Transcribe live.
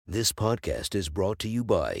This podcast is brought to you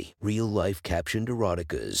by Real Life Captioned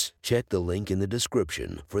Eroticas. Check the link in the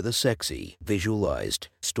description for the sexy, visualized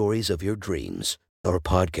stories of your dreams. Our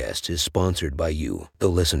podcast is sponsored by you, the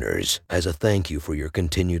listeners. As a thank you for your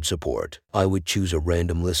continued support, I would choose a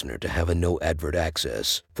random listener to have a no advert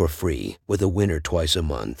access for free with a winner twice a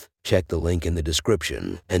month. Check the link in the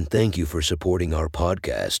description, and thank you for supporting our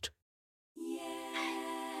podcast.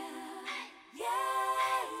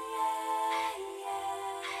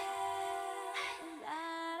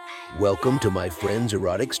 Welcome to my Friends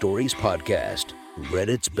Erotic Stories podcast,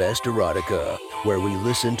 Reddit's Best Erotica, where we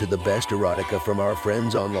listen to the best erotica from our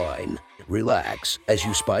friends online. Relax as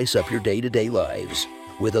you spice up your day-to-day lives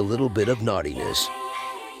with a little bit of naughtiness.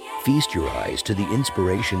 Feast your eyes to the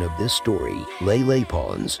inspiration of this story, Lele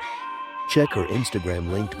Pons. Check her Instagram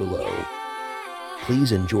linked below.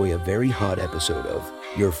 Please enjoy a very hot episode of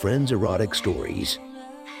Your Friends Erotic Stories.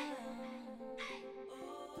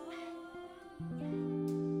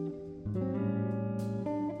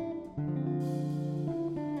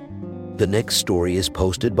 The next story is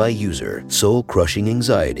posted by user Soul Crushing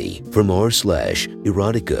Anxiety from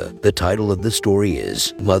r/erotica. The title of the story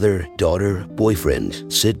is Mother, Daughter,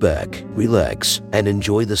 Boyfriend. Sit back, relax, and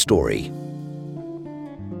enjoy the story.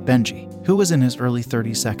 Benji, who was in his early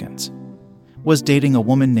 30s, was dating a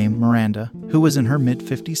woman named Miranda, who was in her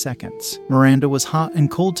mid-50s. Miranda was hot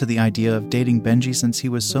and cold to the idea of dating Benji since he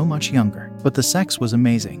was so much younger, but the sex was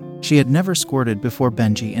amazing. She had never squirted before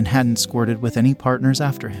Benji and hadn't squirted with any partners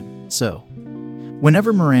after him. So,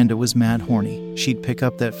 whenever Miranda was mad horny, she'd pick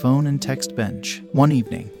up that phone and text Benj. One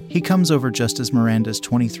evening, he comes over just as Miranda's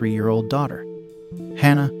 23-year-old daughter,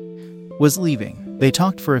 Hannah, was leaving. They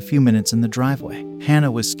talked for a few minutes in the driveway.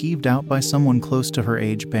 Hannah was skeeved out by someone close to her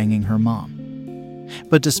age banging her mom.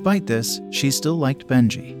 But despite this, she still liked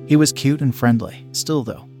Benji. He was cute and friendly. Still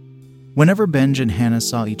though, whenever Benj and Hannah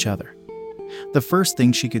saw each other, the first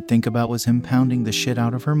thing she could think about was him pounding the shit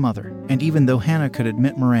out of her mother, and even though Hannah could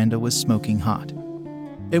admit Miranda was smoking hot,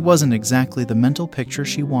 it wasn't exactly the mental picture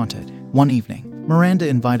she wanted. One evening, Miranda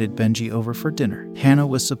invited Benji over for dinner. Hannah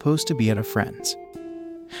was supposed to be at a friend's,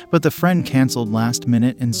 but the friend canceled last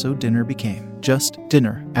minute, and so dinner became just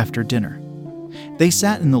dinner after dinner. They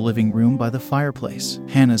sat in the living room by the fireplace.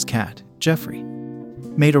 Hannah's cat, Jeffrey,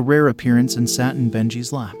 made a rare appearance and sat in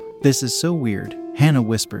Benji's lap. "This is so weird," Hannah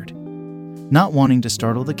whispered, not wanting to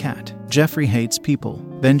startle the cat. "Jeffrey hates people."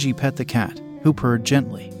 Benji pet the cat, who purred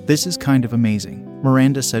gently. "This is kind of amazing,"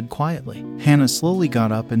 Miranda said quietly. Hannah slowly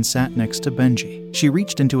got up and sat next to Benji. She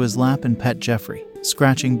reached into his lap and pet Jeffrey,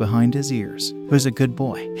 scratching behind his ears. "Who's a good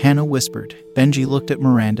boy?" Hannah whispered. Benji looked at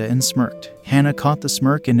Miranda and smirked. Hannah caught the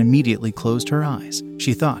smirk and immediately closed her eyes.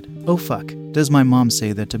 She thought, "Oh fuck, does my mom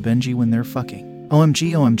say that to Benji when they're fucking?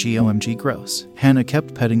 OMG, OMG, OMG, gross." Hannah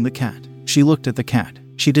kept petting the cat. She looked at the cat.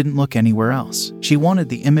 She didn't look anywhere else. She wanted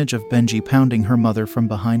the image of Benji pounding her mother from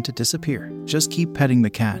behind to disappear. "Just keep petting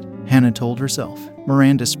the cat," Hannah told herself.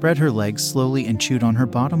 Miranda spread her legs slowly and chewed on her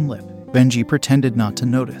bottom lip. Benji pretended not to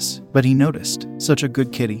notice, but he noticed. "Such a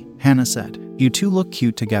good kitty," Hannah said. "You two look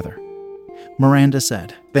cute together," Miranda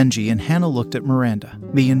said. Benji and Hannah looked at Miranda.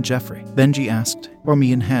 "Me and Jeffrey," Benji asked. "Or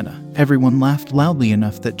me and Hannah?" Everyone laughed loudly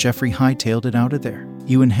enough that Jeffrey hightailed it out of there.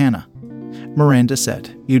 "You and Hannah," Miranda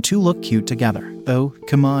said. "You two look cute together." "Oh,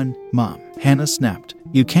 come on, Mom," Hannah snapped.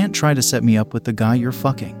 "You can't try to set me up with the guy you're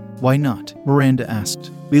fucking." "Why not?" Miranda asked.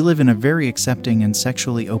 "We live in a very accepting and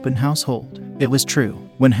sexually open household." It was true.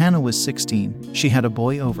 When Hannah was 16, she had a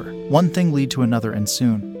boy over. One thing led to another, and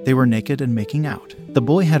soon, they were naked and making out. The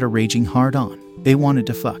boy had a raging hard-on. They wanted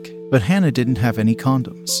to fuck, but Hannah didn't have any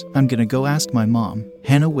condoms. "I'm gonna go ask my mom,"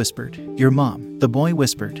 Hannah whispered. "Your mom?" The boy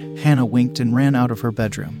whispered. Hannah winked and ran out of her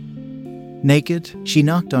bedroom. Naked, she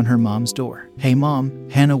knocked on her mom's door. "Hey Mom,"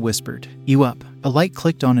 Hannah whispered. "You up?" A light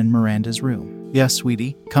clicked on in Miranda's room. "Yes,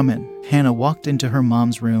 sweetie, come in." Hannah walked into her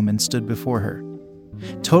mom's room and stood before her,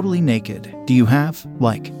 totally naked. "Do you have,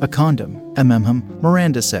 like, a condom?"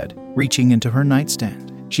 Miranda said, reaching into her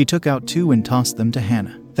nightstand. She took out two and tossed them to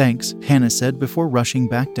Hannah. "Thanks," Hannah said before rushing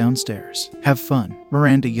back downstairs. "Have fun,"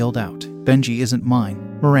 Miranda yelled out. "Benji isn't mine,"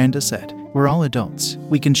 Miranda said. "We're all adults.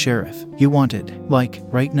 We can share if you wanted. Like,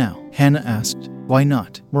 right now?" Hannah asked. "Why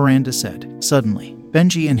not?" Miranda said. Suddenly,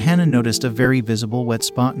 Benji and Hannah noticed a very visible wet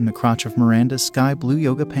spot in the crotch of Miranda's sky blue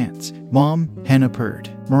yoga pants. "Mom," Hannah purred.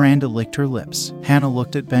 Miranda licked her lips. Hannah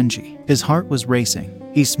looked at Benji. His heart was racing.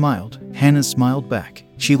 He smiled. Hannah smiled back.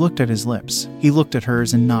 She looked at his lips. He looked at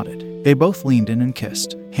hers and nodded. They both leaned in and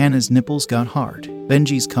kissed. Hannah's nipples got hard.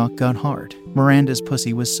 Benji's cock got hard. Miranda's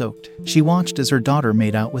pussy was soaked. She watched as her daughter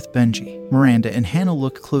made out with Benji. Miranda and Hannah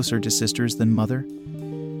looked closer to sisters than mother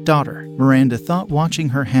daughter. Miranda thought watching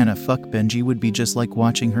her Hannah fuck Benji would be just like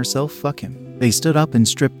watching herself fuck him. They stood up and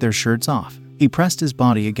stripped their shirts off. He pressed his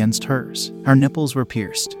body against hers. Her nipples were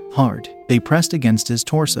pierced hard. They pressed against his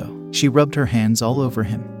torso. She rubbed her hands all over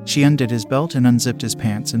him. She undid his belt and unzipped his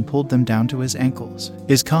pants and pulled them down to his ankles.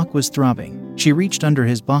 His cock was throbbing. She reached under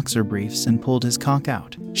his boxer briefs and pulled his cock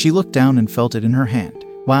out. She looked down and felt it in her hand.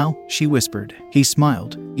 "Wow," she whispered. He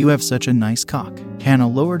smiled. "You have such a nice cock." Hannah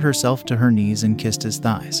lowered herself to her knees and kissed his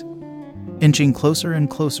thighs. Inching closer and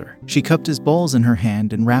closer, she cupped his balls in her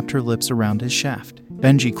hand and wrapped her lips around his shaft.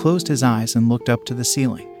 Benji closed his eyes and looked up to the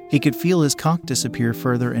ceiling. He could feel his cock disappear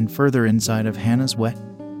further and further inside of Hannah's wet,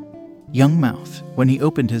 young mouth. When he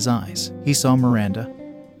opened his eyes, he saw Miranda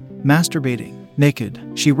masturbating, naked.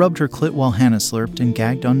 She rubbed her clit while Hannah slurped and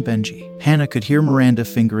gagged on Benji. Hannah could hear Miranda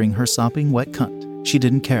fingering her sopping wet cunt. She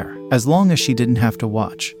didn't care. As long as she didn't have to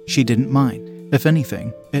watch, she didn't mind. If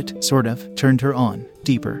anything, it, sort of, turned her on,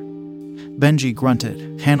 deeper. Benji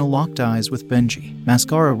grunted. Hannah locked eyes with Benji.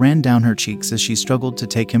 Mascara ran down her cheeks as she struggled to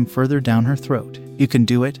take him further down her throat. "You can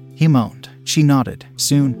do it," he moaned. She nodded.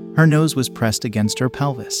 Soon, her nose was pressed against her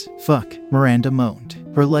pelvis. "Fuck," Miranda moaned.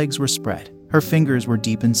 Her legs were spread. Her fingers were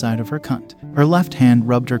deep inside of her cunt. Her left hand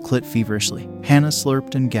rubbed her clit feverishly. Hannah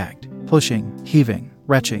slurped and gagged, pushing, heaving,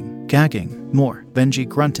 retching, gagging. More. Benji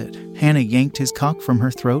grunted. Hannah yanked his cock from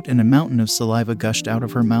her throat and a mountain of saliva gushed out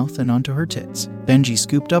of her mouth and onto her tits. Benji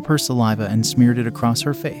scooped up her saliva and smeared it across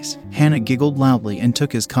her face. Hannah giggled loudly and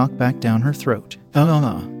took his cock back down her throat.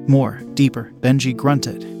 More. Deeper. Benji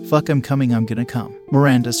grunted. "Fuck, I'm coming, I'm gonna come."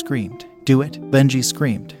 Miranda screamed. "Do it," Benji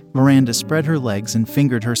screamed. Miranda spread her legs and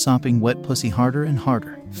fingered her sopping wet pussy harder and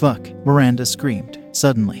harder. "Fuck," Miranda screamed.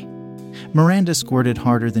 Suddenly, Miranda squirted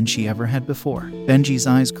harder than she ever had before. Benji's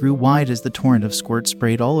eyes grew wide as the torrent of squirt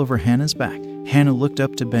sprayed all over Hannah's back. Hannah looked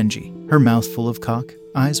up to Benji, her mouth full of cock,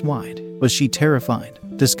 eyes wide. Was she terrified,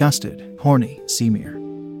 disgusted, horny? "Seymour,"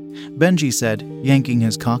 Benji said, yanking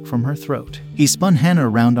his cock from her throat. He spun Hannah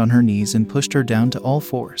around on her knees and pushed her down to all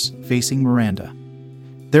fours, facing Miranda.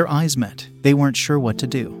 Their eyes met. They weren't sure what to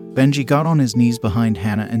do. Benji got on his knees behind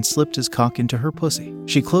Hannah and slipped his cock into her pussy.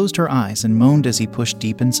 She closed her eyes and moaned as he pushed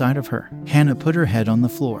deep inside of her. Hannah put her head on the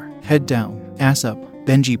floor, head down, ass up.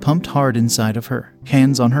 Benji pumped hard inside of her,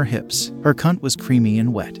 hands on her hips. Her cunt was creamy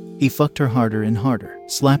and wet. He fucked her harder and harder,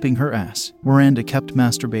 slapping her ass. Miranda kept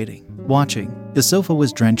masturbating, watching. The sofa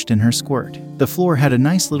was drenched in her squirt. The floor had a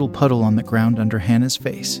nice little puddle on the ground under Hannah's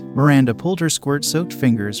face. Miranda pulled her squirt-soaked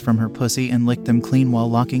fingers from her pussy and licked them clean while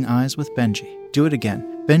locking eyes with Benji. "Do it again,"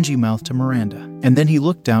 Benji mouthed to Miranda. And then he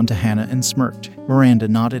looked down to Hannah and smirked. Miranda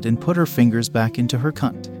nodded and put her fingers back into her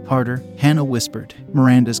cunt. "Harder," Hannah whispered.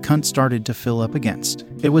 Miranda's cunt started to fill up against.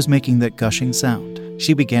 It was making that gushing sound.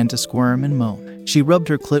 She began to squirm and moan. She rubbed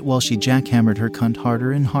her clit while she jackhammered her cunt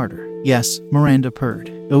harder and harder. "Yes," Miranda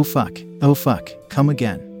purred. "Oh fuck, come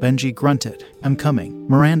again." Benji grunted. "I'm coming,"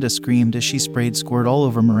 Miranda screamed as she sprayed squirt all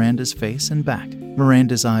over Miranda's face and back.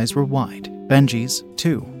 Miranda's eyes were wide. Benji's,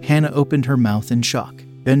 too. Hannah opened her mouth in shock.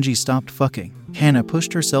 Benji stopped fucking. Hannah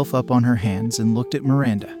pushed herself up on her hands and looked at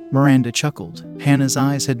Miranda. Miranda chuckled. Hannah's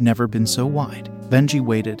eyes had never been so wide. Benji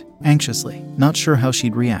waited, anxiously, not sure how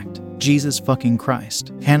she'd react. "Jesus fucking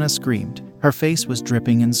Christ," Hannah screamed. Her face was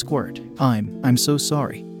dripping in squirt. I'm so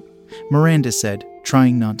sorry," Miranda said,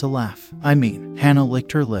 trying not to laugh. Hannah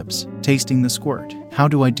licked her lips, tasting the squirt. "How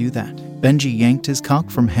do I do that?" Benji yanked his cock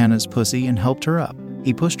from Hannah's pussy and helped her up.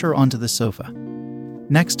 He pushed her onto the sofa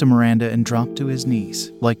next to Miranda and dropped to his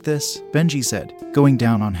knees. "Like this," Benji said, going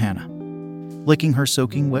down on Hannah, licking her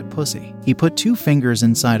soaking wet pussy. He put 2 fingers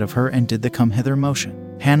inside of her and did the come hither motion.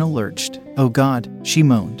 Hannah lurched. "Oh God," she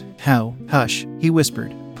moaned. "How?" "Hush," he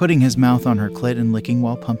whispered, putting his mouth on her clit and licking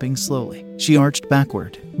while pumping slowly. She arched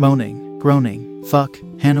backward, moaning, groaning. "Fuck,"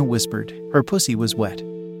 Hannah whispered. Her pussy was wet,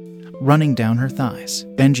 running down her thighs.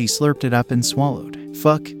 Benji slurped it up and swallowed.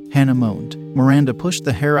 "Fuck," Hannah moaned. Miranda pushed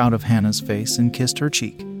the hair out of Hannah's face and kissed her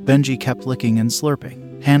cheek. Benji kept licking and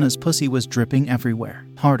slurping. Hannah's pussy was dripping everywhere.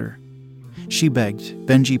 "Harder," she begged.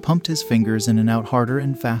 Benji pumped his fingers in and out harder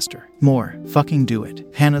and faster. "More. Fucking do it,"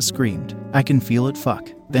 Hannah screamed. "I can feel it, fuck."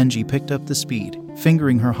 Benji picked up the speed,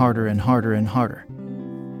 fingering her harder and harder and harder,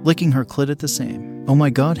 licking her clit at the same. "Oh my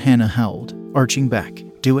God," Hannah howled, arching back.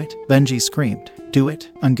 "Do it," Benji screamed. "Do it,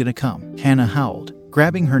 I'm gonna come," Hannah howled,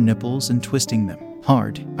 grabbing her nipples and twisting them.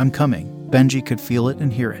 "Hard, I'm coming." Benji could feel it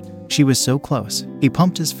and hear it. She was so close. He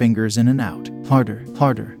pumped his fingers in and out.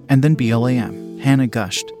 Harder, and then BLAM. Hannah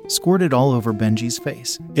gushed, squirted all over Benji's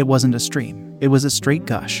face. It wasn't a stream. It was a straight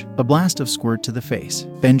gush, a blast of squirt to the face.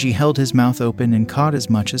 Benji held his mouth open and caught as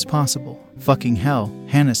much as possible. "Fucking hell,"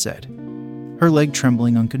 Hannah said. her leg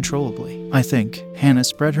trembling uncontrollably. I think. Hannah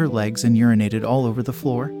spread her legs and urinated all over the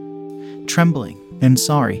floor. Trembling and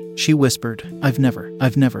sorry, she whispered. I've never.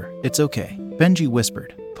 It's okay. Benji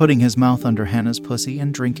whispered, putting his mouth under Hannah's pussy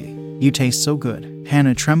and drinking. You taste so good.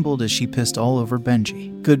 Hannah trembled as she pissed all over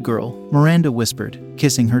Benji. Good girl, Miranda whispered,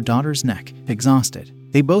 kissing her daughter's neck. Exhausted,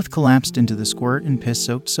 they both collapsed into the squirt and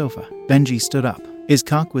piss-soaked sofa. Benji stood up. His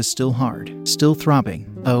cock was still hard, still throbbing.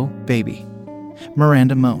 Oh, baby.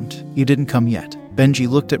 Miranda moaned. You didn't come yet. Benji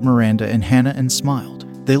looked at Miranda and Hannah and smiled.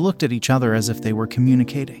 They looked at each other as if they were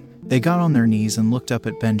communicating. They got on their knees and looked up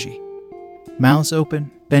at Benji. Mouths open,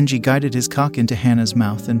 Benji guided his cock into Hannah's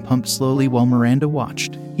mouth and pumped slowly while Miranda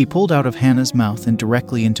watched. He pulled out of Hannah's mouth and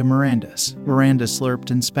directly into Miranda's. Miranda slurped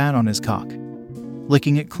and spat on his cock.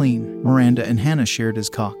 Licking it clean, Miranda and Hannah shared his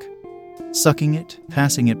cock. Sucking it,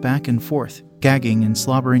 passing it back and forth, gagging and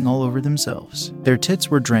slobbering all over themselves. Their tits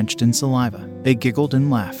were drenched in saliva. They giggled and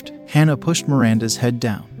laughed. Hannah pushed Miranda's head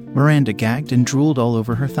down. Miranda gagged and drooled all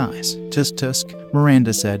over her thighs. Tusk tusk,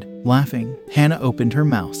 Miranda said, laughing. Hannah opened her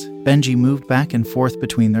mouth. Benji moved back and forth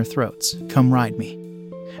between their throats. Come ride me.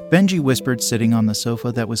 Benji whispered, sitting on the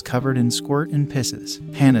sofa that was covered in squirt and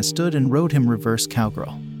pisses. Hannah stood and rode him reverse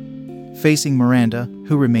cowgirl, facing Miranda,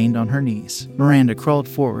 who remained on her knees. Miranda crawled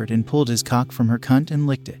forward and pulled his cock from her cunt and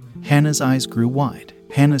licked it. Hannah's eyes grew wide.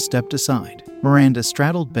 Hannah stepped aside. Miranda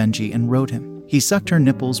straddled Benji and rode him. He sucked her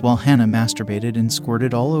nipples while Hannah masturbated and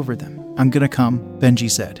squirted all over them. I'm gonna come, Benji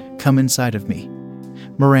said. Come inside of me.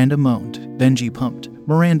 Miranda moaned. Benji pumped.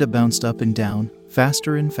 Miranda bounced up and down,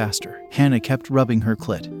 faster and faster. Hannah kept rubbing her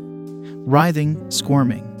clit, writhing,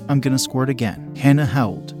 squirming. I'm gonna squirt again. Hannah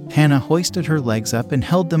howled. Hannah hoisted her legs up and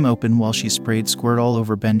held them open while she sprayed squirt all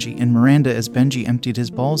over Benji and Miranda as Benji emptied his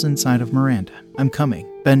balls inside of Miranda. I'm coming,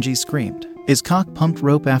 Benji screamed. His cock pumped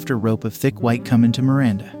rope after rope of thick white cum into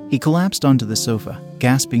Miranda. He collapsed onto the sofa,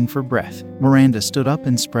 gasping for breath. Miranda stood up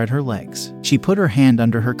and spread her legs. She put her hand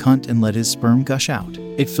under her cunt and let his sperm gush out.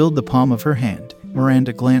 It filled the palm of her hand.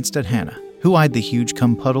 Miranda glanced at Hannah, who eyed the huge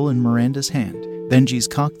cum puddle in Miranda's hand. Benji's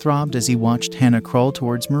cock throbbed as he watched Hannah crawl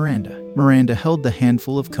towards Miranda. Miranda held the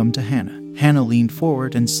handful of cum to Hannah. Hannah leaned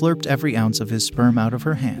forward and slurped every ounce of his sperm out of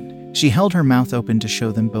her hand. She held her mouth open to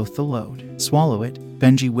show them both the load. Swallow it,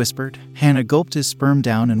 Benji whispered. Hannah gulped his sperm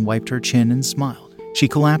down and wiped her chin and smiled. She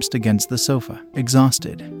collapsed against the sofa,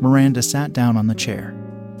 exhausted. Miranda sat down on the chair,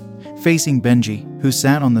 facing Benji, who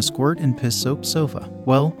sat on the squirt and piss-soaked sofa.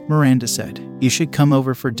 Well, Miranda said, you should come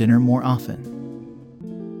over for dinner more often.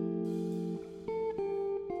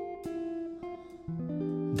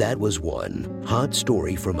 That was one hot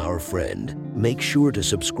story from our friend. Make sure to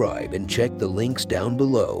subscribe and check the links down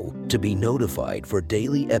below to be notified for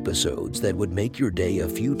daily episodes that would make your day a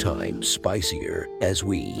few times spicier as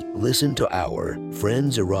we listen to our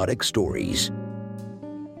friends' erotic stories.